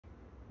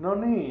No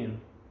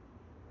niin,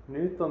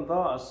 nyt on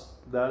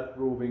taas That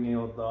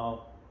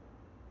Brewing-iltaa.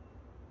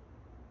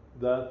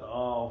 That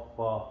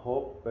Alfa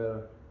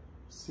Hopper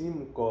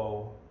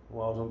Simcoe,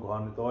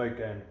 lausunkohan nyt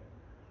oikein.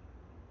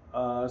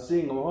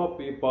 Single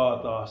hop IPA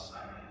taas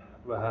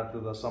vähän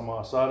tätä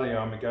samaa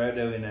sarjaa mikä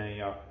edellinen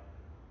ja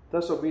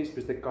tässä on 5,8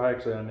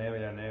 ja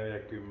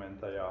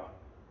 4,40 ja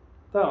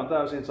tää on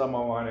täysin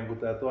samanlainen kuin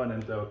tää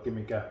toinen tölkki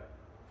mikä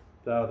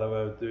täältä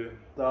löytyy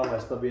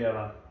tallesta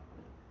vielä.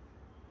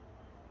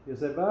 Ja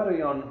se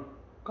väri on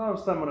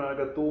kans tämmönen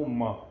aika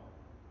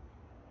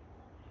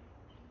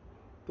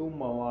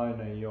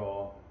tummalainen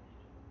joo.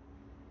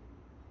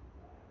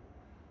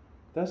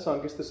 Tässä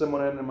onkin sitten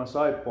semmonen enemmän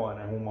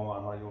saippuainen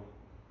humalan haju.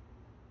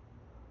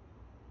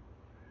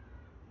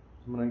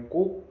 Semmonen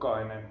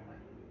kukkainen.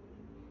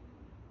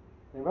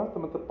 Ei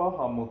välttämättä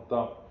paha,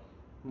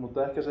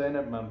 mutta ehkä se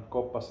enemmän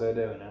koppas se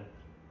edellinen.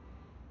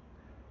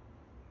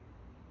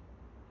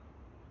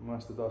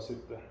 Maistetaan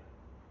sitten.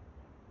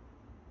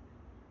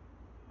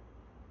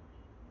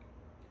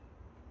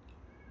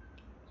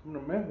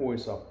 Semmonen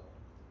mehuisa.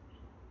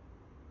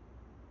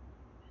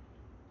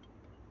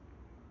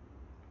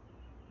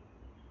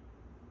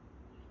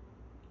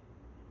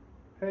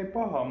 Ei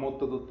paha,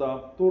 mutta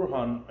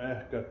turhan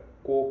ehkä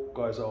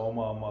kukkaisa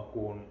omaan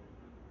makuun.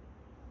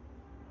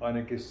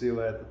 Ainakin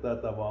sille, että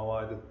tätä vaan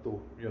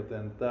laitettu,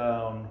 joten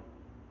tää on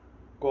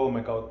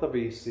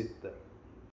 3/5 sitten.